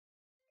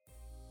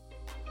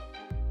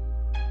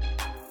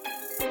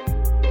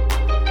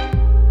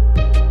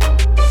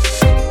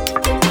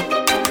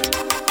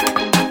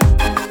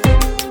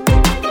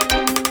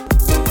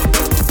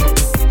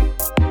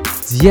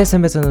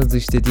Сайн байцгаана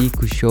үзэгчдээ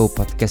Eku Show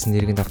podcast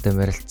нэргийн давтаа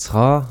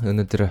морилцгоо.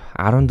 Өнөөдөр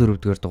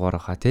 14 дугаар дугаар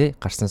хаа тий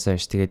гарснаас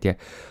хойш тэгээд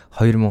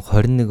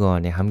 2021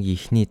 оны хамгийн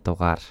ихний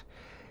дугаар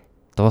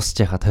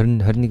дуусч яхад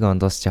 21 он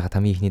дуусч яхад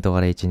хамгийн ихний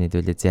дугаар ээж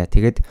нэдвэлээ. За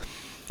тэгээд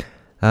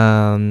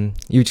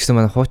юу ч гэсэн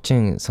манай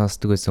хуучин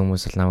сонсдог байсан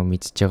хүмүүс л намайг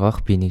мэдчихэж байгаа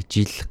бох. Би нэг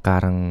жил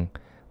гарan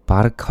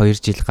Бараг 2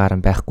 жил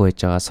гарan байхгүй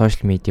байж байгаа.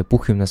 Сошиал медиа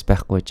бүх юмнаас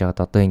байхгүй байж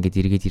байгаад одоо ингэж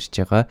эргээд ирж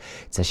байгаа.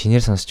 За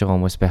шинээр сонсож байгаа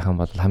хүмүүс байх юм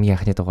бол хамгийн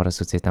анхны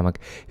дугаараас үзээд намайг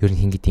ер нь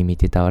хин гэдэг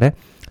мэдээд аваарай.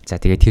 За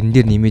тэгээд тэрэн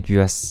дээр нэмээд би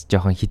бас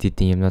жоохон хит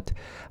хитийн юмнууд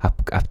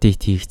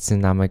апдейт хийгдсэн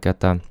намайг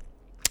одоо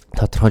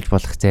тодорхойлж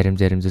болох зарим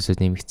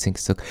зүйлсүүд нэмэгдсэн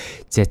гэсэн.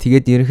 За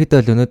тэгээд ерөнхийдөө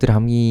бол өнөөдөр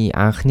хамгийн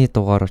анхны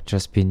дугаар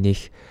учраас би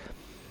нэг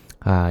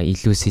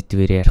илүү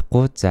сэдвээр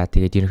ярихгүй. За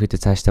тэгээд ерөнхийдөө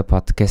цаашдаа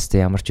подкаст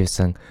ямар ч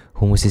байсан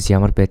хүмүүсээс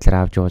ямар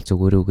байдлаар авч явал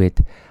зүгээрүүгээд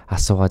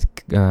асуугаад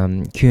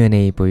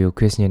Q&A буюу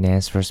question and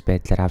answers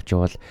байдлаар авч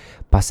явал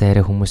бас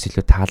арай хүмүүс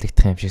илүү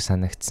таалагдах юм шиг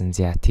санагдсан.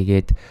 За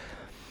тэгээд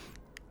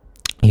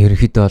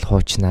ерөнхийдөө бол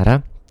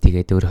хуучнараа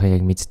тэгээд өөрийнхөө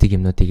яг мэддэг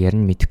юмнуудыг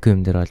ярина. Мэдэхгүй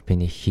юм дээр бол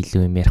би нэг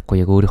илүү юм ярихгүй.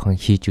 Яг өөрийнхөө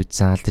хийж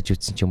үзсэн, алдаж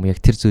үзсэн ч юм уу яг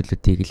тэр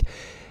зүйлүүдийг л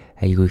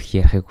айгүй их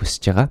ярихыг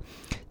хүсэж байгаа.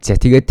 За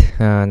тэгээд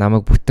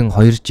намайг бүтэн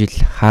 2 жил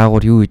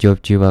хаагур юу хийж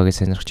явж иваа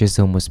гэж сонирхож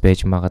байсан хүмүүс байж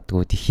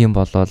магадгүй. Тэгэх юм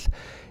бол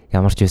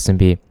ямар ч байсан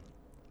би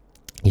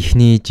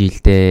эхний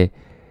жилдээ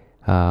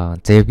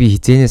за би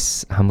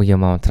хизэнээс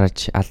хамгийн юм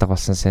унтрааж алга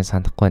болсон сайн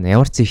санахгүй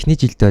байна. Ямар ч эхний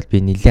жилдээ бол би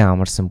нэлээд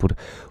амарсан бүр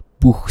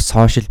бүх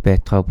сошиал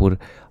байтугай бүр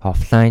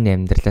офлайн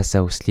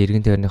амьдралаасаа өсөл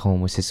иргэн тойрныхоо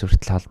хүмүүсээс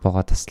хүртэл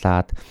холбоогоо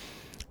таслаад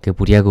гээ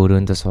бүр яг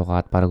өрөөндөө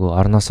суугаад бараг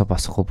орноосоо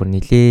босохгүй бүр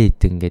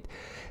нэлээд ингээд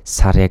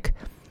сар яг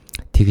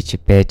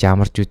тэгж байж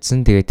амарч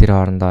үтсэн. Тэгээд тэр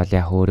хоорондоо бол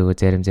яг өөрийгөө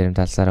зарим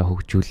талсаараа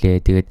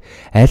хөгжүүлээ. Тэгээд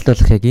айл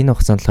болох яг энэ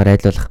хугацаанд болохоор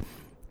айл болох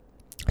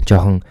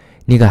жоохон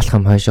нэг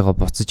алхам хойшоогоо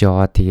буцаж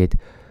яваа. Тэгээд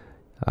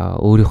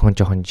өөрийнхөө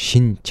жоохон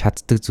шин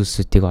чаддаг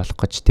зүйлсүүдийг олох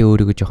гэж тэ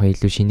өөрийгөө жоохон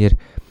илүү шинээр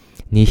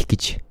нээх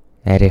гэж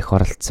арай их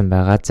оролцсон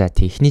байгаа. За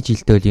техний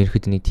жилдээ бол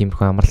ерөөхдөө нэг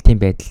тиймэрхүү амралтын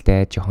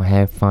байдалтай жоохон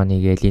have fun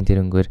хийгээл энэ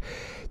тэрнгөр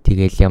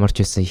тэгээл ямар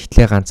ч байсан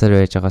ихтлээ ганцаар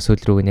байж байгаа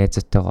сүүл рүүг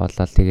найзуудтайгаа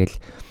болоод тэгээл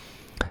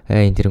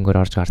энэ тэрнгөр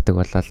орж гардаг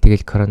болоод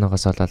тэгэл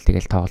коронавигоос болоод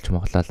тэгэл тоглож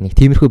моглол нэг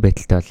тиймэрхүү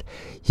байдалтай бол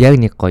яг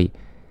нэг гоё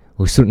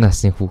өсвөр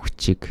насны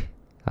хүүхчиг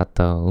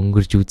одоо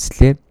өнгөрж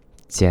үзлээ.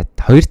 За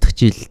хоёр дахь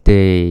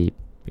жилдээ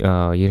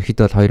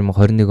ерөнхийдөө бол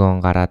 2021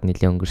 он гараад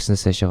нэлээд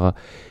өнгөрснөөс хойшоо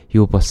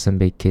юу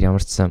болсон бэ гэхээр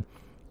ямар ч сан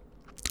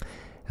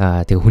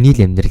тэгээ хүний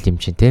л амьдрал юм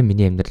чинь те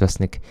миний амьдрал бас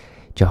нэг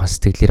жоохон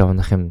сэтгэлээр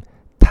унах юм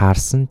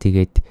таарсан.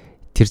 Тэгээд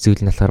тэр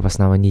зүйл нь болохоор бас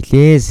намайг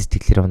нилээ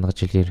сэтгэлээр унгаж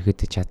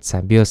ерөөхдөө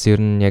чадсан. Би бас ер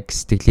нь яг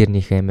сэтгэлээр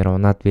нөх амар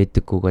унаад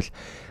байдаггүйг бол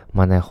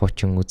манай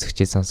хуучин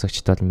үзэгчид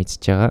сонсогчд бол мэдж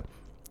байгаа.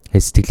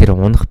 Сэтгэлээр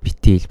унах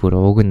битэл бүр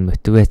ууг нь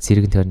мотивац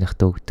зэрэг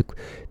тойрныхтаа өгдөг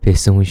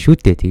байсан хүн шүү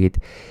дээ. Тэгээд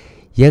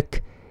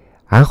яг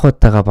анх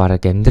удаага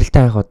бараг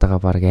амьдралтай анх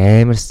удаага бараг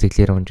амар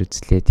сэтгэлээр унж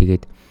үзлээ.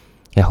 Тэгээд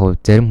яг хөө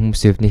зарим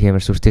хүмүүсийн хувьд нэг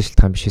амар сүртэй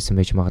шалтгаан биш байсан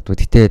байж магадгүй.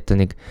 Гэтэ одоо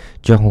нэг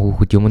жоохон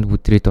хүүхэд юмд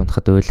бүдрээд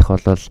унахад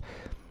ойлгох болол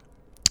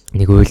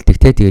нэг уйлдаг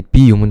те. Тэгээд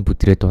би юмд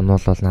бүдрээд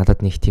унуулвал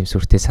надад нэг тийм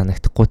сүртэй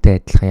санагдахгүйтэй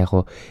адилхан яг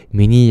хөө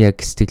миний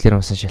яг сэтгэлээр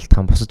унсан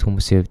шалтгаан бусад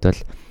хүмүүсийн хувьд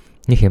бол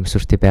нэг юм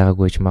сүртэй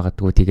байгаагүй гэж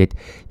магадгүй. Тэгээд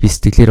би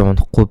сэтгэлээр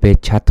унахгүй байж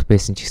чадах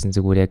байсан ч гэсэн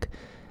зүгээр яг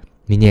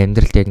миний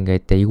амьдралд яг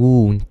ингээд айгүй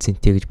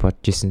үнцэнтэй гэж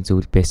бодож исэн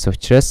зүйл байсан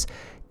учраас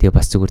тэгээ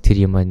бас зүгээр тэр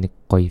юм нэг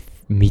гоё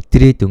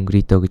мэдрээд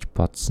өнгөрөөдөө гэж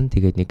бодсон.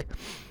 Тэгээд нэг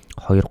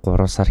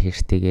 2-3 сар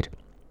хэртэйгээр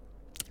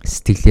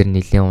сэтгэлээр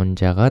нэлээд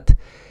унжаагаад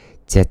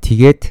за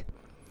тэгээд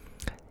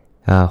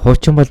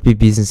хуучин бол би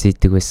бизнес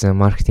хийдэг байсан,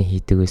 маркетинг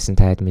хийдэг байсан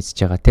таад мэдж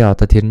байгаа. Тэ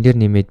одоо тэрэн дээр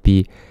нэмээд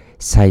би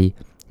сая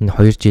энэ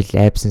 2 жил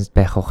absence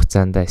байх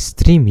хугацаанд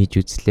стрим хийж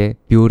үзлээ.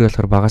 Би өөрөө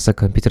болохоор багасаа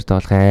компьютер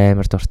тоглох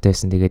амар дуртай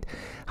байсан. Тэгээд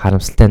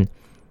харамсалтай нь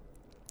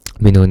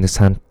би нөгөө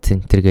сан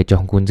центр гэж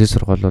жоохон гүнзгий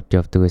сургуулиуд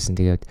явдаг байсан.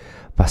 Тэгээд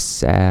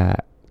бас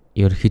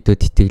ерөнхийдөө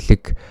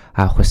тэтгэлэг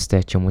авах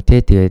хэрэгтэй ч юм уу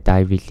те. Тэгээд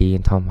Ivy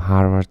League, том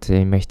Harvard,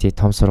 MIT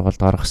том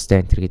сургуульд орох хэрэгтэй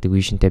энэ төр гэдэг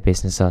вижнтэй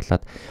байснасаа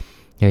болоод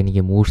яг нэг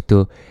юм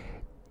өөртөө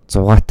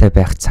зугаатай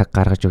байх цаг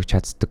гаргаж өгч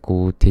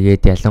чаддаггүй.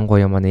 Тэгээд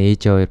ялангуяа манай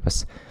ээж аваар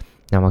бас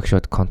намайг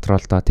шууд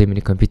контролдоо тийм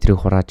миний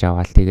компьютерийг хурааж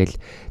аваад тэгэл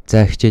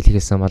за хичээл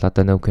хийсэн бол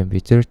одоо нөө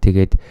компьютер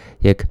тэгээд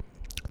яг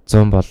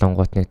 100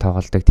 болонгууд нэг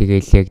тоглолдог.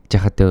 Тэгээл яг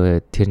жахад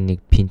тэр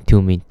нэг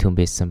Pentium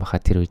байсан баха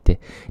тэр үедээ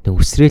нэг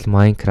үсрээл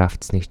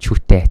Minecraft нэг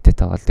чүүтэй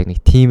хатаа тоглолдог. Нэг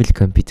тийм л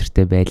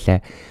компьютертэй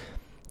байлаа.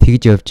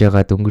 Тэгж явж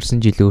байгаад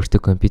өнгөрсөн жил өөртөө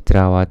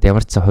компьютер аваад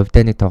ямар ч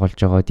хувьдаа нэг тоглож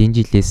байгаа.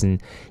 Энэ жилээс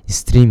нь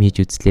стрим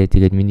хийж үзлээ.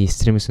 Тэгээд миний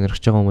стримийг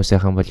сонирхож байгаа хүмүүс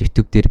байхan бол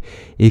YouTube дээр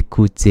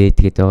Eku Z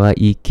гэдэг байгаа.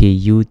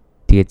 EKU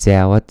тэгээд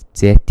заавад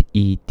ZED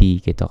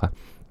гэдэг байгаа.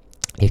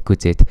 Eku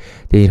Z.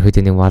 Тэгээд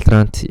ерөөдөө нэг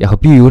Valorant яг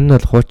би ер нь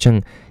бол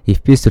хуучин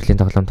FPS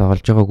төрлийн тоглоом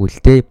тоглож байгаагүй л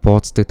дээ.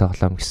 Бууцдаг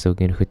тоглоом гэсэн үг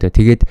ерөөдөө.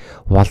 Тэгээд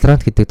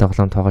Valorant гэдэг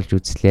тоглоом тоглож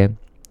үзлээ.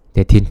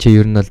 Тэгээд тэр чинь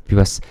ер нь бол би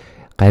бас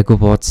гайгүй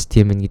бууц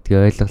тийм ээ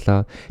гэдгийг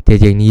ойлголоо.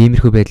 Тэгээд яг нэг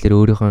иймэрхүү байдлаар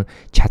өөрийнхөө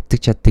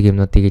чаддаг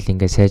юмнуудыг л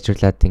ингээд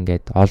сайжруулад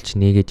ингээд олж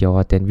нээгээд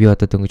яваад байна. Би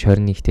одоо дөнгөж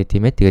 21-тэй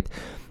тийм ээ. Тэгээд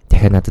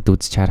дахиад надад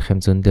үзэж харах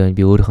юм зөндөө байна.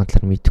 Би өөрийнхөө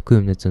талаар мэдэхгүй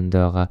юм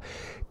зөндөө байгаа.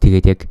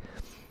 Тэгээд яг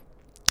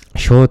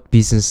шууд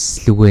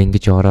бизнес лүгөө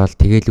ингэж ороод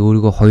тэгэл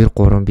өөрийгөө 2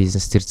 3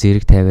 бизнес төр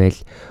зэрэг тавиал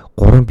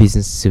 3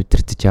 бизнес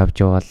өдөртөж авч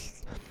явал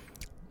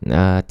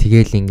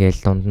тэгэл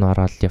ингээл дунд нь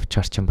ороод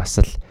явчихар чинь бас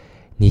л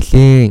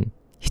нилээн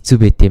хэцүү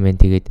байт юм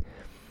байна. Тэгээд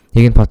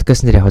яг энэ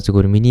подкаст нэр яг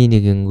зүгээр миний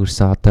нэг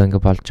өнгөрсөн одоо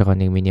ингэ болж байгаа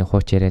нэг миний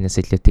хууч ярианаас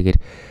илүүтэйгээр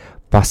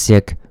бас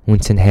яг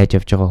үнцэн хайж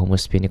явж байгаа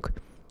хүмүүс би нэг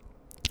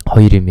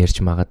 2 юм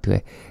ярьж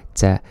магадгүй.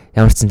 За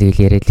ямар ч сан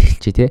тэгэл яриад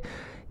эхэлчихэ тий.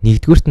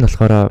 Нэгдүгüрт нь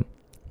болохоор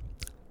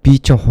би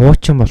чинь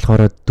хуучин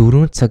болохоор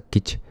 4 цаг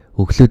гэж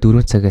өглөө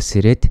 4 цагаас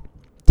ирээд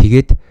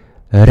тэгээд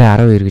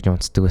орой 12 гэж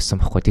унцдаг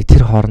байсан байхгүй. Тэгээд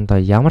тэр хоорондоо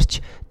ямар ч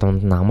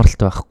дунд нь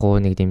амралт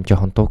байхгүй, нэг юм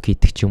жоохон дуу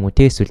хийдэг ч юм уу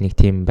те, эсвэл нэг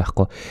тийм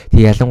байхгүй.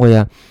 Тэгээд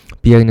ялангуяа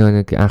би яг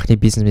нэг анхны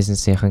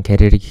бизнесийнхаа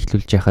карьерийг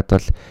эхлүүлж яхад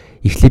бол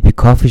эхлээд би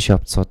кофе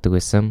шоп суудаг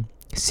байсан.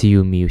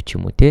 CU MU ч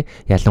юм уу те.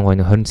 Ялангуяа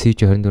 20 CU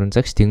 24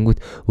 цагч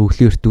тэнгүүд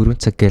өглөөр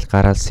 4 цаг гээл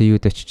гараад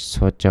CU-д очиж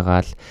сууж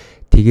байгаа л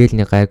тэгээл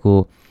нэг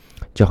гайгүй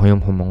жоохон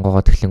юм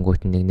монгоогоо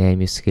тэглэнгүүт нэг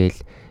 8-9 гээл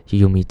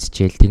юм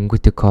идчихэл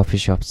тэнгүүтээ кофе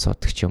шоп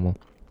суудаг ч юм уу.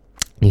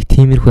 Нэг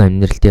тиймэрхүү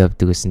амьдралтай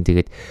явдаг гэсэн.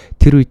 Тэгээд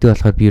тэр үедээ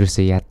болохоор би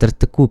юусоо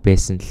ядардаггүй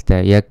байсан л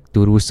та. Яг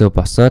 4-өөсөө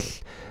босоод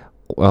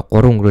 3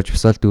 өнгөрөөж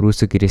босоод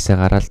 4-өөсөө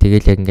гэрээсээ гараад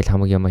тэгэл яг ингээл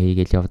хамаг ямаа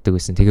хийгээл явдаг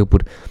байсан. Тэгээ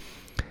бүр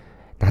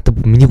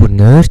надад миний бүр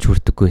нойрч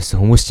хүрдэггүй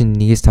байсан. Хүмүүс чинь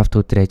 1-5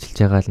 өдөр ажиллаж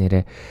байгаа л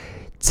нэрээ.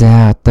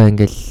 За одоо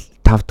ингээл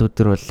 5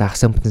 өдөр бол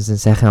ахсан бүтэнсэн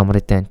сайхан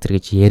амрытай антер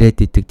гэж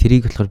яриад идэг.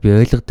 Тэрийг болохоор би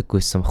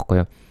ойлгодоггүй байсан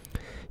байхгүй юу?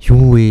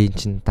 Юу вэ эн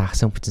чин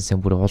дагсан бүтэнсэн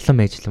бүр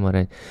улам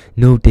ажилламаар байна.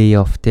 No day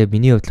off те.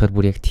 Миний бодлохоор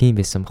бүр яг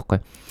тийм байсан байхгүй.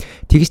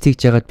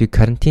 Тэгж яагаад би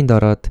карантинд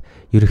ороод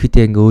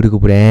ерөөхдөө ингээ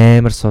өөрийгөө бүр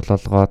амар сул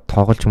олгоод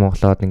тоглож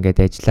монголоод ингээд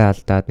ажиллаа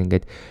алдаад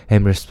ингээд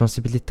амар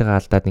responsibility-га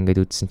алдаад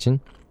ингээд үдсэн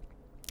чинь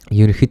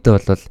ерөөхдөө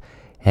бол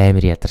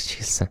амар ядарч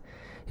эхэлсэн.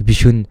 Би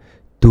шүн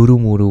 4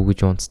 мөрөв гэж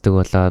унцдаг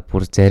болоод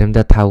бүр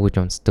заримдаа 5 гэж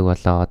унцдаг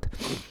болоод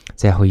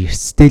за яг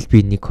эрсдэл би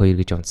 1 2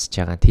 гэж унцж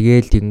байгаа.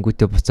 Тэгээл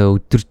тэгэнгүүтээ буцаа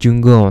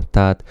өдөржингөө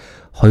унтаад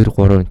 2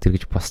 3 өнтер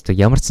гэж босдог.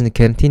 Ямар ч нэг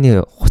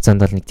карантины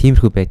хугацаанд бол нэг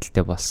тиймэрхүү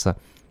байдалтай болсон.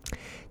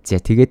 За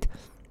тэгээд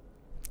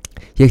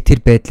яг тэр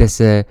байдлаас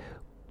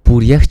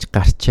бүр ягч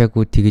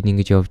гарчаагүй тэгээд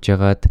ингэж явж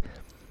байгаад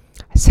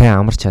сайн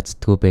амарч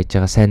чаддгүй байж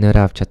байгаа, сайн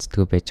нойроо авч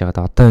чаддгүй байж байгаад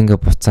одоо ингээ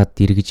буцаад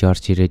эргэж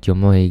орж ирээд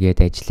юм уу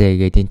хийгээд ажиллаа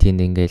хийгээд энэ тийм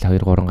ингээл 2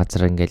 3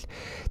 газар ингээл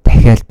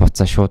дахиад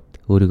буцаа шууд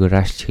өөрийгөө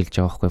раш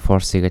эхэлж байгаа байхгүй.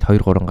 Форс хийгээд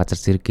 2 3 газар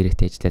зэрэг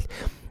гэрээтэй ажиллаад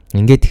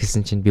ингээд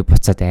ихсэн чинь би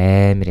буцаад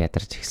амар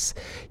ядарч ихсэн.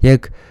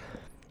 Яг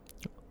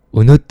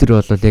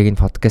өнөөдөр бол яг энэ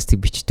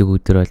подкастыг бичдэг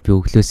өдөр бол би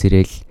өглөөс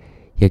ирээл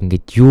яг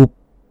ингээд юу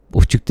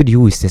өчигдөр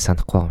юу хийснээ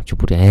санахгүй байгаа юм чи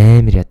бүр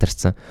амар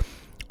ядарсан.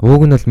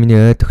 Ууг нь бол миний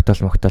ой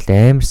тогтоол могтоолт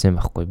амар сайн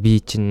байхгүй.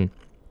 Би чинь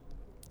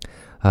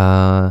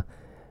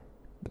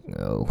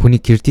хүний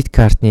кредит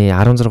картны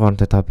 16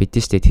 оронтой тоо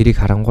бидэн штэ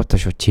тэрийг харангуйтаа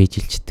шууд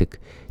чэйжилждэг.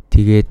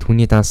 Тэгээд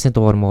хүний дансны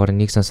дугаар муугаар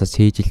нэг сонсоод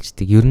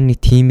чэйжилждэг. Ер нь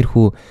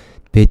тиймэрхүү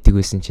байдаг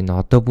байсан чинь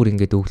одоо бүр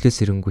ингээд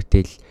өглөөс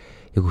ирэнгүүтэл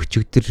яг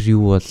өчигдөр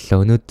юу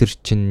боллоо өнөөдөр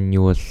чинь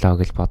юу боллоо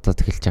гэж бодоод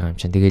эхэлж байгаа юм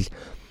чинь. Тэгэл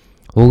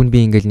уг нь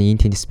би ингээд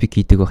нэг энэ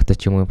спик хийдэг байхдаа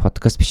ч юм уу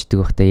подкаст бичдэг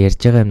байхдаа ярьж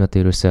байгаа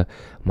юмнуудаа ерөөсөө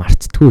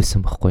мартдаггүй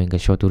байсан байхгүй.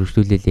 Ингээд шууд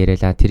өргөжлүүлэл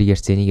яриалаа тэр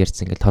ярьсан энийг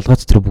ярьсан ингээд толгой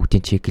дотор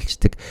бүгдийг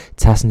чеклждэг.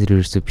 Цаасан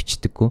дээр ерөөсөө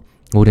бичдэггүй.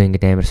 Өөрөө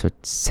ингээд амар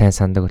сайн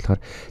сандаг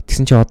болохоор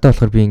тэгсэн чи одоо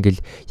болохоор би ингээд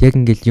яг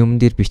ингээд юм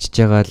дээр бичиж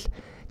байгаа л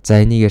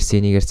за энийг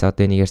ярьсан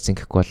одоо энийг ярьсан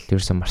гэхгүй бол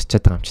ерөөсөө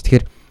марчаад байгаа юм чи.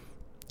 Тэгэхээр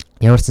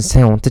ямар ч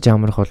сайн унтаж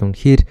амрах бол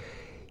үнэхээр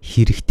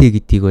хэрэгтэй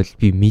гэдгийг бол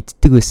би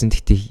мэддэг байсан.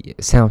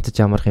 Гэхдээ сайн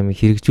унтаж амрах юм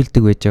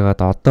хэрэгжүүлдэг байж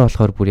байгаад одоо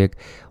болохоор бүр яг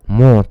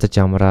муу унтаж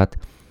амраад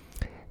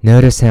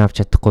нойроо сайн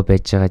авч чадахгүй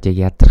байж байгаад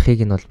яг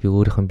ядрахыг нь бол би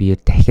өөрийнхөө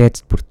биеэр дахиад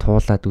бүр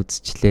туулаад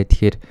үзчихлээ.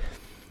 Тэгэхээр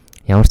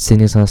ямар ч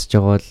сэнийг сонсож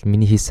байгаа бол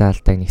миний хийсэн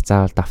алдааг нэг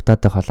заавал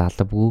давтаатай хол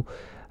алавгүй.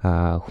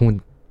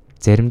 Хүн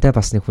заримдаа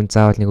бас нэг хүн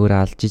заавал нэг өөрөө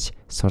алж иж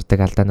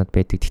сурдаг алдаанууд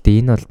байдаг.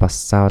 Гэхдээ энэ бол бас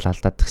заавал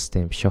алдаадах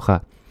хэрэгтэй юм биш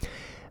үхаа.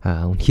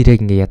 Үнэхээр яг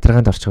ингээ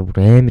ядаргаанд орчих бүр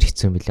амар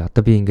хэцүү юм билээ.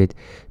 Одоо би ингээд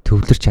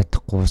төвлөрч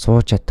чадахгүй,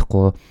 сууж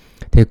чадахгүй.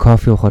 Тэгээ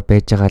кофе уухаар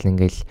байж байгаа л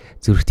ингээл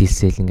зүрхт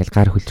хэлсээл ингээл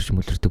гар хөлтөрч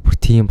мөлөрдөг бүр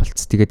тийм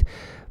болц. Тэгээд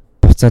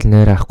буцаал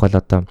нойр авахгүй л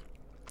одоо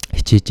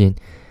хичээж гин.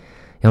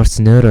 Ямар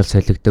ч нойр бол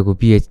солигдоогүй.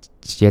 Би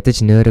ядаж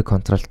нойроо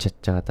контролч чадж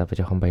байгаа даа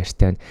жоохон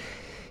баяртай байна.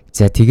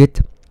 За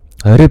тэгээд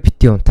орой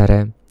бити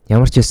унтаарай.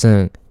 Ямар ч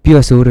байсан би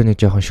бас өөрөө нэг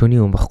жоохон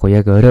шөнийн хүн байхгүй.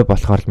 Яг орой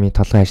болохоор миний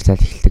толгой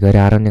ажиллаад эхэлдэг. Орой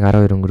 11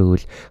 12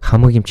 өнгөрөөл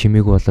хамаг юм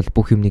чимээгүй болол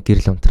бүх юмны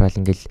гэрэл унтраал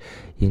ингээл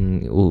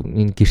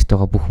энэ гэрт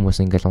байгаа бүх хүмүүс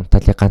ингээл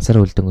унтаалыг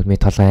ганцаараа үлдэнгүүт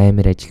миний толгой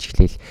амар ажиллаж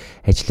эхлээл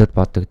ажлууд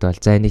бодогдвол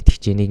за нэг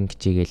тэгчээ нэг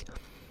ингэчээгээл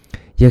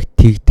яг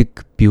тэгдэг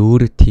би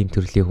өөрөө тийм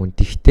төрлийн хүн.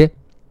 Тэгтээ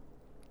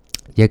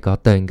яг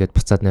одоо ингээд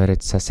буцаад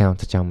нойроод сайн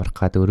унтаж амрах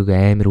гад өөрийгөө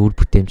амар үр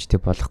бүтээмжтэй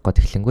болох гээд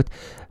эхлэнгүүт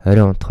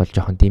орой унтах бол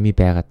жоохон дэмий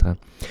байгаад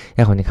байгаа.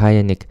 Яг нэг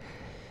хаяа нэг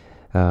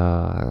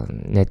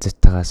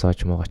найзтайгаа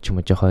сууж муугаа ч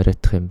юм уу жоох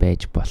оройтох юм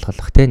байж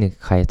болохлох те нэг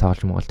хаяа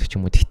тоолж монголдог ч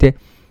юм уу. Гэхдээ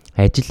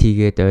ажил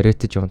хийгээд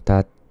оройтож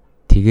унтаад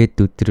тэгээд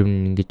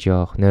өдрөм ингэж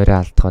явах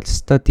нойроо алдах бол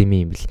өстой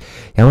дэмий юм бэл.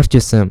 Ямар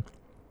ч байсан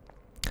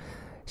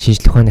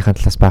шинжлэх ухааныхаа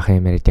талаас баахан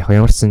юм яриад яг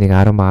ямар ч нэг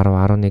 10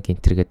 11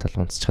 энтер гэдэл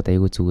бол унтчихад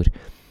айгүй зүгээр.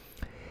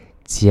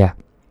 Зя.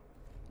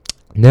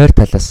 нойр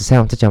талаас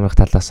сайн унтаж амрах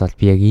талаас бол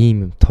би яг ийм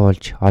юм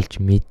туулж олж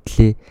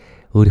мэдлээ.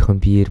 Өөрийнхөө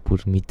биеэр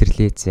бүр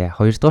мэдэрлээ. За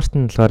хоёрдугаарт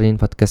нь болохоор энэ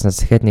подкастнаас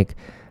дахиад нэг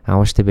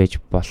авааштай байж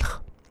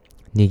болох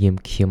нэг юм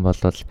гэх юм бол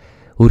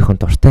өөрийнхөө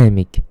дуртай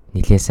амийг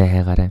нэлээд сайн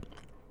хайгаарай.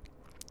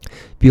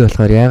 Би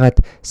болохоор яагаад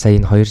сая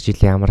энэ 2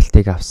 жилийн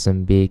амралтыг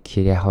авсан бэ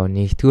гэхээр яг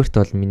нэгдүгээрт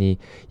бол миний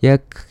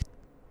яг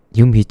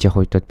юм хийж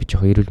явах үед би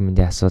жоохон эрүүл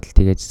мэндийн асуудал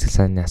тэгээд сэтгэл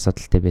санааны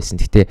асуудалтай байсан.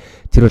 Гэтэ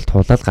тэр бол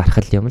тулаад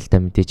гарах юм л да,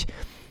 мэдээж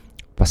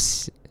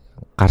бас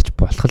гарч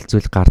болох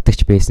зүйл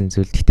гардагч байсан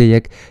зүйл. Гэтэ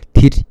яг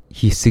тэр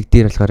хэсэг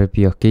дээр болохоор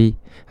би окей,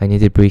 I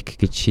need a break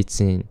гэж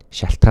шийдсэн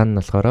шалтгаан нь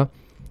болохоор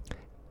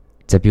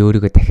за би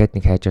өөрийгөө дахиад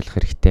нэг хайж болох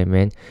хэрэгтэй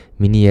байна.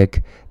 Миний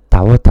яг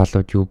давуу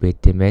талууд юу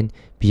байд юм бэ?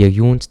 Би яг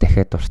юунд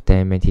дахиад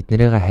дуртай юм бэ?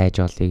 Тэднэрийгээ хайж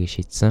олъё гэж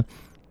шийдсэн.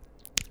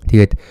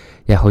 Тэгээд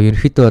яг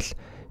ерөнхийдөө бол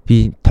би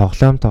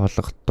тоглоом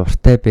тоглох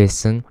дуртай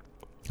байсан.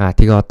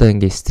 Тэгээ одоо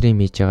ингээд стрим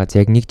хийж байгаа.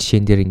 Яг нэг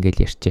жишээн дээр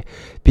ингээд ярьчих.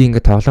 Би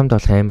ингээд тоглоом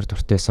тоглох амар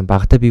дуртай байсан.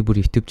 Багада би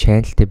бүр YouTube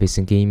channelтэй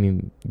байсан,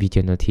 гейминг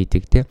видеонууд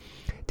хийдэг те.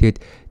 Тэгээд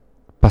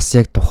бас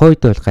яг тухайн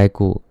үед бол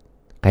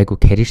гайгүй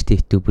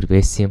карьертэй ютубер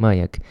байсан юм а.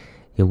 Яг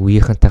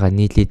үеийнхэнтэйгээ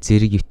нийлээд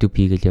зэрэг YouTube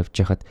хийгээл явж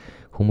байхад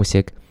хүмүүс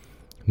яг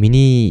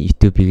миний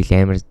YouTube-ийг л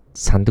амар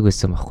сандаг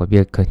байсан байхгүй. Би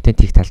яг контент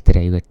хийх тал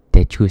дээр аягаад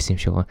дайжгүй байсан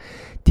юм шиг гоо.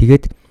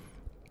 Тэгээд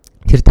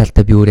тэр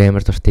талдаа би өөр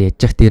амар дуртай яж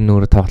зах дээр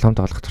нөөрэ тоглоом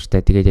тоглох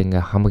дуртай. Тэгээд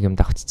ингээ хамаг юм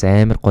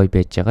давхцсан амар гоё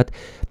байж байгаад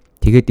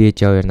тэгээд ээж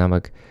аваар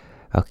намайг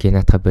окей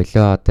наатах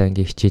болоо одоо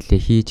ингээ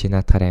хичээлээ хийж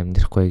наатахаар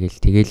амьдрахгүй гэл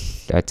тэгэл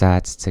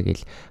заа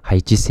гэл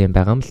хайж исэн юм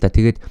байгаа юм л да.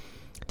 Тэгээд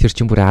тэр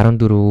чинь бүр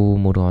 14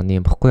 оны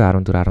юм баггүй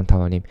 14 15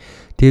 оны юм.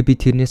 Тэгээ би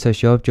тэрнээс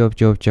хойш явж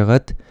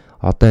жагаад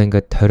одоо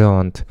ингээд 20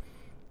 онд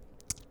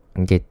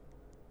ингээд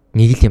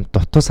нэг л юм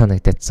дутуу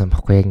санагдагдсан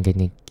баггүй. Яг ингээд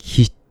нэг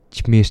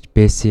хийчмэрч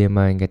байсан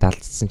юм аа ингээд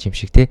алдсан юм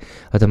шиг те.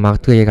 Одоо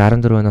магадгүй яг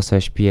 14 оноос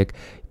хойш би яг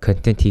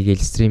контент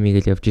хийгээл стрим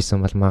хийгээл явж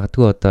исэн бол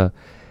магадгүй одоо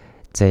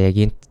за яг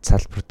энэ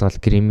салбарт бол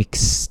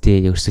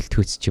гремикстэй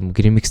өрсөлдөхөц ч юм.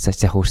 Гремикс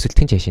цаас яг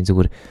өрсөлдөх нь чашийн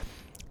зүгээр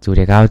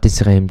яг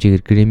аудиенсийн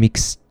хэмжээгээр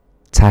гремикс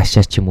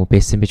цаашаа ч юм уу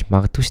байсан байж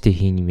магадгүй штэ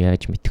хийн юм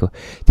яаж мэдхөө.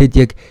 Тэгэд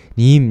яг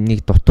ийм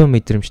нэг дутуу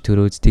мэдрэмж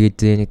төрөөд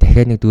тэгээд нэг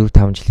дахиад нэг 4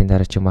 5 жилийн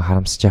дараа ч юм уу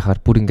харамсаж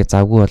яхаар бүр ингээд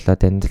завгүй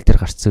болоод амьдрал дээр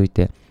гарцсан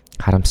үедээ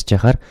харамсаж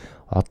яхаар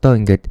одоо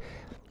ингээд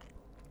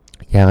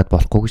яагаад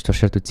болохгүй гэж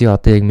туршаад үзье.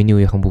 Одоо яг миний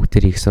үеийнхэн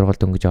бүгдээр их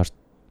сургуульд өнгөж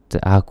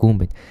аагүй юм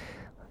байна.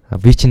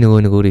 Би ч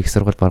нөгөө өөр их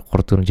сургууль баг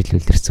 3 4 жил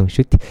үлдэрсэн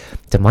шүү дээ.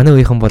 За манай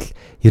үеийнхэн бол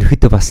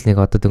ерөөхдөө бас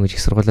нэг одоо дөнгөж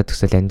их сургуулаа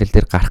төгсөөл амьдрал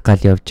дээр гарах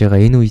гал явж байгаа.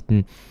 Энэ үед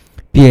нь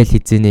би аль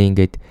хэзээ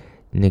ингээд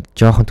нэг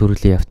жоохон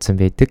төрүүлээ явцсан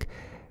байдаг.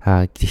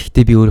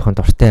 Гэхдээ би өөрийнхөө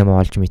дуртай юм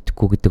олж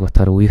мэдэхгүй гэдэг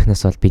утгаараа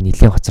үеийнхнээс бол би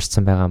нэлээд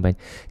хоцорсон байгаа юм байна.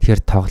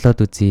 Тэгэхээр тоглоод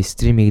үзье,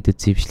 стримигэд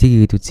үзье,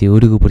 бичлэгийг үзье,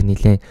 өөрийгөө бүр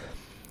нэлээд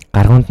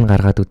гаргуунд нь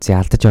гаргаад үзье,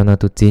 алдаж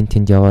оноод үзье,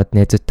 тэнд яваад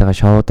найзуудтайгаа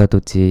шоудаад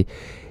үзье.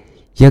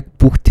 Яг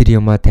бүх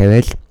тэр юмаа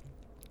тавиал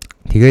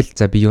тэгэл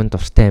за би юунд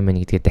дуртай юм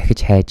бэ гэдгээ дахиж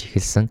хайж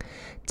эхэлсэн.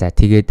 За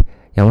тэгээд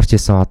ямар ч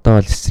байсан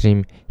одоо бол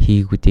стрим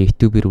хийгүүдээ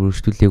YouTube-ээр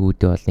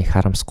үргэлжлүүлээгүүдээ бол нэг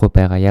харамсахгүй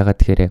байгаа. Ягаад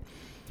тэгэхээр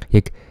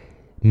яг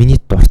миний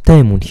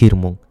дуртай юм үнэхээр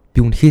мөн. Би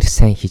үнэхээр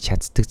сайн хийж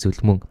чаддаг зүйл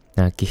мөн.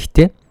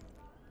 Гэхдээ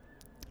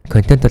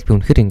контент бол би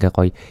үнэхээр ингээ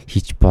гоё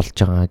хийж болж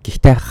байгаа.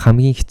 Гэхдээ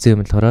хамгийн хэцүү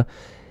юм болохоор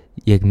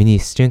яг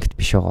миний strength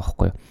биш байгаа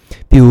байхгүй юу.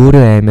 Би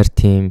өөрөө амар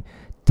тийм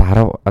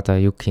дараа одоо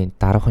юу гэх юм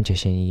дараахан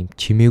чашаа юм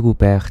чимээгүй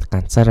байх,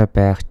 ганцаараа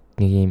байх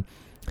нэг юм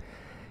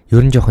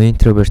ер нь жоохон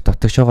интроверт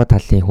дотогшоогоо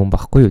талын хүн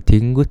байхгүй юу.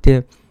 Тэгэнгүүтээ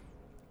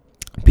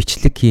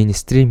бичлэг хийн,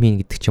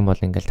 стриминг гэдэг ч юм бол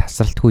ингээл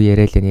тасралтгүй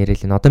яриад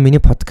л. Одоо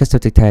миний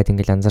подкастуудыг таад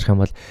ингээл анзаарах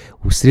юм бол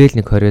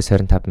үсрээл нэг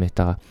 20-25 минут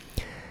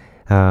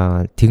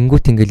байгаа.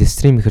 Тэнгүүт ингээл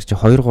стрим ихэр чи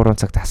 2-3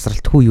 цаг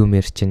тасралтгүй юм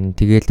яар чинь.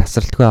 Тэгээл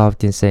тасралтгүй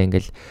аудиенсаа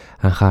ингээл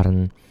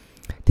анхаарна.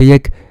 Тэг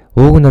яг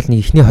ууг нь бол нэг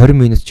ихний 20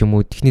 минут ч юм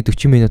уу, ихний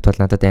 40 минут бол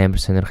надад амар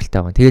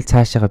сонирхолтой байгаа. Тэгээл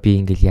цаашаага би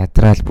ингээл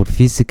ядраал бүр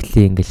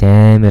физикли ингээл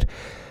амар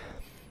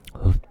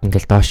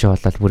ингээл доошоо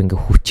болоод бүр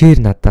ингээл хүчээр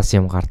надаас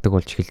юм гардаг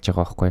болж эхэлж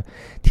байгаа байхгүй.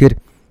 Тэгэхээр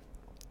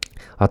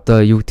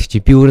одоо юу гэдэг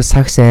чи би өөрөө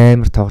сакс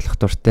амар тоглох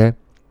дуртай.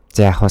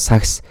 За яг хаа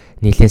сакс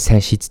нэлээд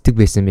сайн шиддэг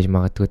байсан байж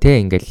магадгүй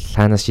те. Ингээл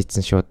лаанаас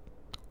шидсэн шууд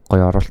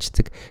гоё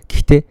оруулцдаг.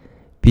 Гэхдээ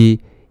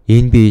би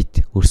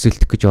NBA-д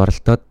өрсөлдөх гэж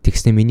оролдоод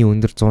тэгснэ миний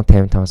өндөр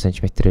 155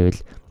 см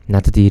байвал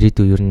надад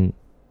ирээдүй ер нь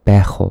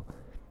байх уу?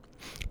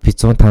 Би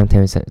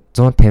 155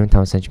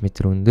 см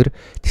өндөр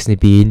тэгснэ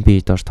би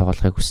NBA-д орж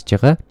тоглохыг хүсэж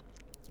байгаа.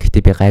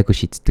 Гэхдээ би гайгүй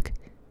шиддэг.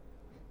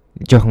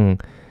 Жохон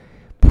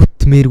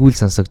бүтмээргүй л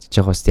сонсогдож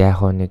байгаа бас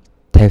яг хаа нэг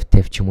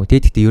 50 ч юм уу.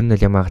 Тэгэхдээ ер нь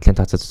л ямар хатлын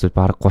тооцоо зүйл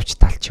бараг 30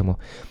 тал ч юм уу.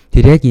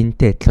 Тэр яг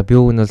энэтэй адилхан. Би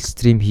уг нь бол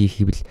стрим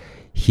хийхийг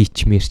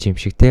хийчмээр ч юм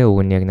шиг те.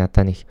 Уг нь яг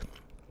надаа нэг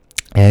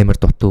амар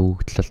дутуу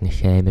өгдөл бол нэг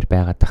амар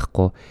байгаад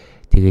байхгүй.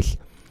 Тэгэл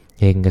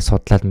яг ингээд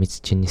судлаад мэд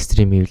чинь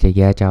стрим хийвлээ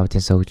яаж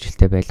аудиенсаа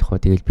хөгжилтэй байх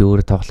вэ? Тэгэл би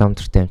өөрөө тоглоом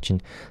дуртай юм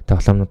чинь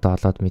тоглоомнуудаа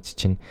олоод мэд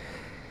чинь.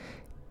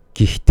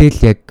 Гэхдээ л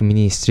яг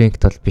миний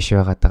strength бол биш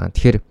байгаад байгаа.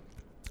 Тэгэхээр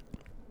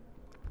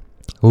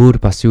өөр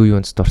бас юу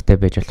юунд дуртай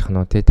байж болох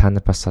нь те. Та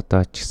нар бас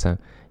одоо ч гэсэн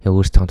яг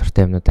өөртөө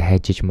дуртай юмнуудаа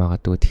хайж иж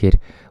магадгүй. Тэгэхээр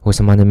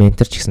өөсөө манай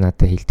ментор ч гэсэн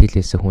надад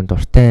хэлтгэлээсээ хүн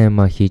дуртай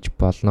юмаа хийж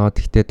болно.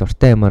 Гэхдээ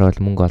дуртай юмар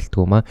бол мөнгө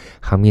олдгүй маа.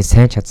 Хамгийн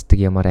сайн чаддаг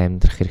юмар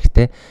амьдрах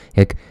хэрэгтэй.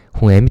 Яг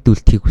хүн амьд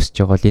үлдхийг хүсэж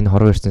байгаа бол энэ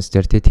хорвоо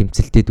ертөнцийн дээр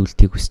тэмцэлтэд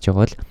үлдхийг хүсэж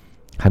байгаа бол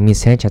хамгийн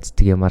сайн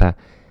чаддаг юмараа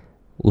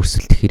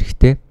өрсөлдөх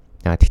хэрэгтэй.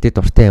 Гэхдээ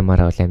дуртай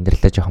юмараа бол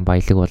амьдралаа жоохон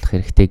баялаг болгох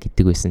хэрэгтэй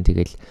гэдэг байсан.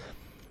 Тэгэл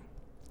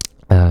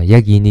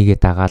яг энийгээ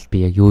дагаал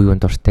би яг юу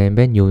дуртай юм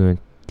бэ? Юу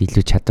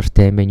илүү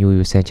чадвартай юм бэ?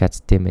 Юу сайн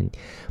чаддтай юм бэ?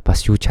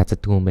 Бас юу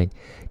чаддгүй юм бэ?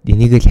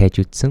 Энийг л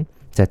хайж үзсэн.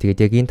 За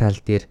тэгээд яг энэ тал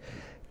дээр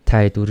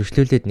та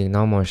үргэлжлүүлээд нэг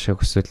ном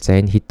унших хүсвэл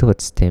за энэ хэдэн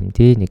удастай юм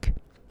дээ? Нэг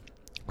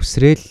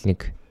өсрөөл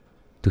нэг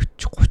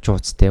 40 30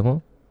 удастай юм уу?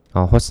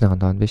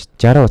 Хууцныхан тоон биш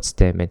 60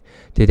 удастай юм байна.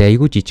 Тэгээд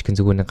айгүй жижигхэн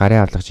зүгээр нэг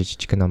гарын авлах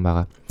жижигхэн ном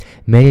байгаа.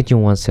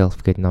 Managing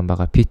Oneself гэдэг ном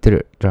байгаа.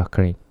 Peter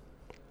Drucker-ийн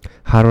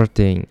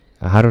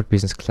Harvard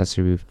Business Class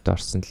Review-д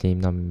орсон л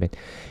юм ном юм байна.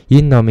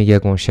 Энэ номыг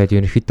яг уншаад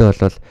ерөнхийдөө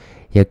бол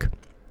яг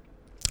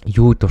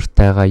юу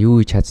дуртайгаа,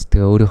 юу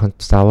чаддгаа, өөрийнхөө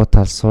давуу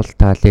тал, сул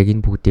тал яг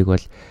энэ бүгдийг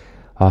бол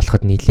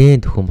олоход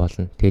нэлээд төхөн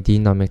болно. Тэгээд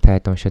энэ номыг та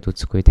уншаад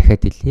үзэхгүй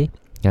дахиад хэлье.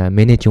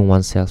 Managing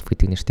Oneself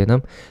гэдэг нэртэй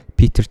ном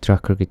Peter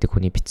Drucker гэдэг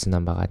хүний бичсэн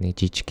ном байгаа. Нэг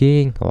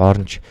жижигхэн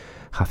оранж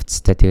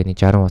хавцтай тэгээд нэг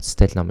 60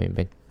 утастай ном юм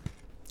байна.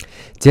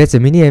 За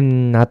миний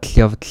надад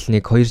явдал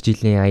нэг 2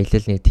 жилийн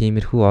аялал нэг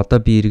тиймэрхүү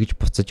одоо би эргэж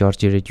буцаж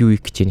орж ирээд юу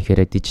их гэж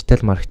нэхээрээ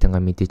дижитал маркетинга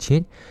мэдээж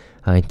чинь.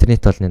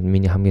 Интернет бол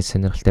миний хамгийн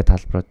сонирхолтой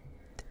талбарууд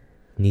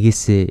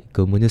нэгээсээ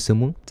мөнөөсөө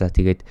мөн. За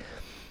тэгээд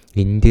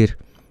энэ дээр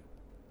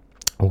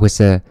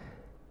угаасаа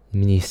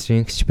миний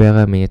strengths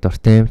байгаа, миний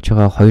дуртай юмч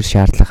байгаа, 2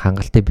 шаардлага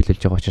хангалттай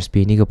биелүүлж байгаа учраас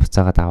би энийгээ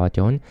буцаагаад аваад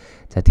явна.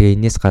 За тэгээ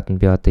энэс гадна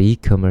би одоо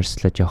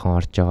e-commerce руу жоохон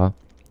орж байгаа.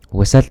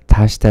 Угаасаа л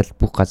тааштай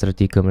бүх газрууд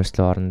e-commerce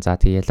руу орно. За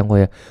тэгээ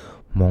ялангуяа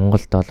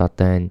Монголд бол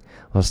одоо энэ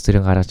улс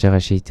төрийн гаргаж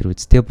байгаа шийдвэр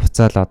үзтээ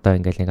буцаал одоо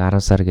ингээл нэг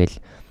 10 сар гээл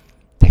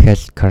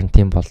дахиад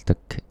карантин болдог.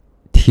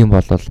 Тэгэх юм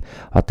бол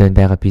одоо энэ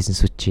байгаа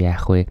бизнесүүд чи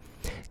яах вэ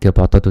гэж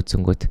бодоод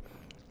үзэнгүүт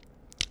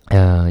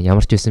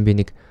ямар ч байсан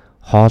би нэг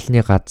хоолны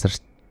газар,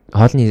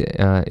 хоолны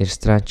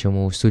ресторан ч юм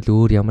уу эсвэл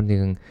өөр ямар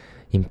нэгэн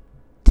юм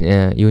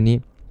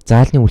юуны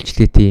заалны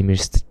үйлчлэгээтэй юм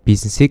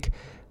бизнесийг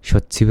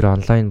шууд цэвэр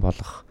онлайн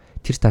болгох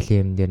тэр талын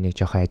юм дээр нэг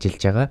жоохон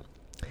ажиллаж байгаа.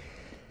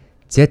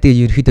 За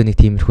тэгээ ерөнхийдөө нэг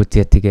тиймэрхүү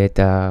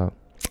тэгээд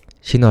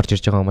шинэ орж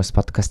ирж байгаа хүмүүс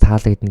подкаст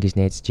таалагдана гэж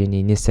найдаж байна.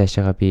 Энээс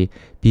цаашаага би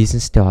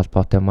бизнестэй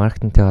холбоотой,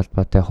 маркетингтэй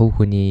холбоотой, хувь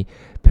хүний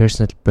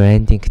personal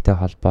brandingтэй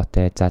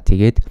холбоотой. За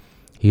тэгээд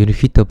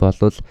ерөнхийдөө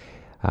болвол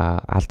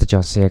алдаж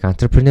онсон яг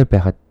entrepreneur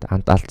байхад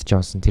алдаж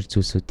онсон тэр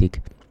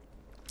зүйлсүүдийг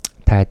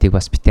таадыг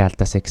бас битээ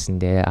алдаасаа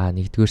гэсэндээ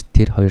нэгдүгээр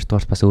тэр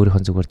хоёрдугаар бас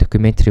өөрийнхөө зүгээр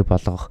documentary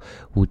болгох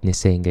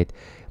үүднээсээ ингээд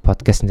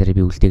подкастн дээр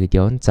би үлдээгээд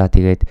явна. За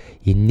тэгээд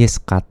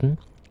энээс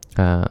гадна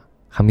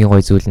хамгийн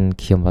гоё зүйл нь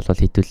гэх юм бол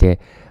хэдүүлээ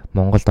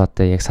Монголд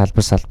одоо яг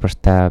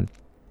салбартаа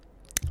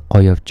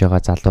гоё явж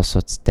байгаа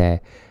залуусуудтай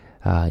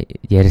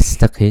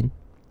ярилцлага хийн.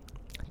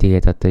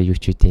 Тэгээд одоо юу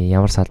ч үгүй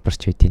ямар салбар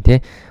ч үгүй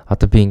те.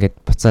 Одоо би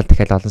ингээд буцаад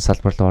дахиад олон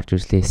салбар руу орж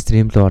үзлээ,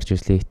 стрим руу орж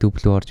үзлээ, YouTube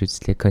руу орж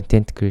үзлээ,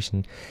 content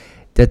creation.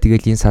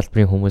 Тэгээд энэ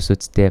салбарын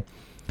хүмүүсүүдтэй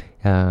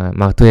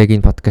магадгүй яг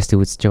энэ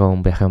подкастыг үзэж байгаа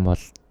хүн байх юм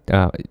бол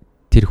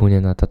тэр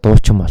хүний надад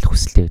дуучин болох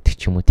хүсэлтэй байдаг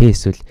ч юм уу те,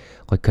 эсвэл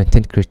гоё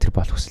content creator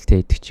болох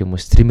хүсэлтэй байдаг ч юм уу,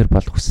 стример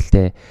болох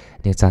хүсэлтэй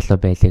нэг залуу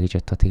байлаа гэж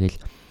бодоо. Тэгэл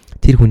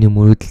тэр хүний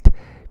мөрөөдөлд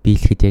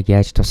биелэхэд яг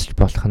яаж тусалж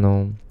болох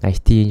нь вэ?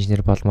 IT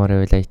инженер болмоор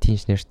байвал IT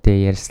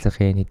инженертэй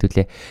ярилцлах юм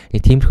хэдүүлээ.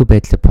 Нэг тиймэрхүү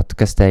байдлаар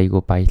подкаст айгу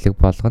баялаг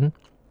болгоно.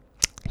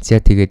 За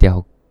тэгээд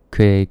яг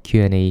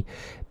Q&A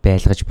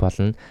байлгаж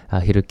болно.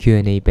 Хэрэг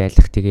Q&A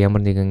байлгах тэгээ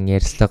ямар нэгэн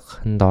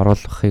ярилцлаганд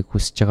оруулахыг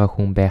хүсэж байгаа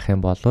хүн байх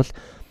юм бол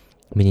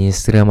миний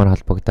Instagram-аар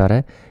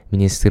холбогдоорой.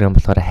 Миний Instagram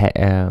болохоор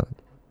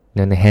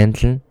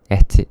handle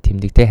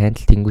 @тэмдэгтэй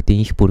handle тэнгүүтээ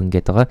их бүрэн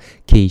гэдэг байгаа.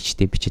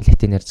 KH-тэй бичил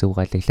латинаар зөв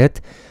галаглаад.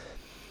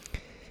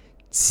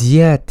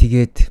 Зя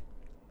тэгээд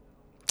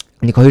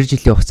нэг 2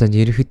 жилийн хугацаанд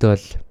ерөнхийдөө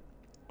бол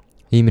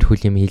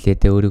иймэрхүү юм хийлээ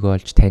дээ.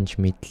 Өөрийгөө олж таньж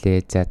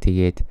мэдлээ. За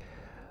тэгээд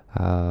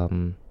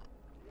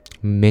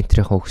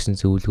менторийнхаа өгсөн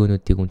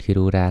зөвлөгөөнүүдийг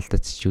үнэхээр өөрөө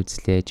алдацч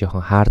үзлээ.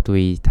 Жохон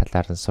hardware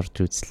талаар нь сурч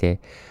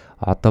үзлээ.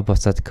 Одоо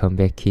буцаад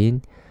comeback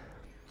хийн.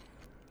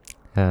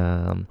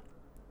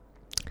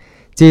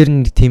 Зэр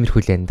нэг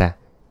тиймэрхүү л энэ да.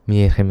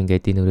 Миний ярих юм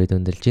ингээд энэ өрөөд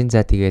өндөрлж гин.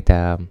 За тэгээд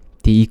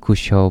The Eku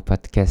Show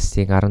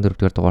podcast-ийн 14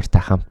 дугаар дугаартай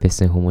хамт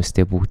байсан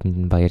хүмүүстээ бүгдэнд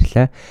нь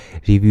баярлалаа.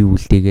 Ревю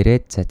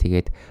үлдээгээрэй. За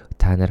тэгээд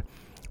та нар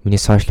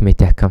миний social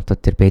media аккаунтууд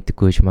дээр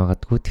байдаггүй гэж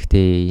магадгүй.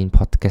 Гэхдээ энэ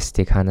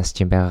подкастыг хаанаас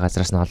ч байгаа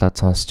газраас нь олоод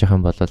сонсож байгаа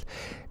юм бол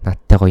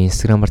надтайгаа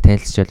Instagram-аар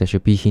танилцж байлаа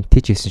шүү. Би хинтэй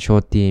ч гэсэн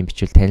шууд ийм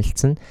бичвэл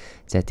танилцсан.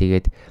 За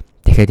тэгээд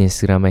дахиад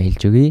Instagram-аа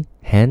хэлж өгье.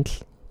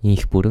 Handle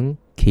их бүрэн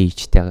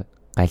KH-тэй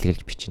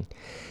гайлгалж бичнэ.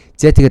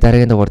 За тэгээд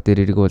дараагийн дугаар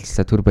дээр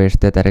эргүүлсээ түр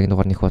баяртай дараагийн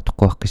дугаар нэх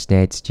бодохгүй байх гэж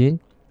найдаж байна.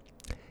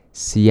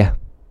 See ya.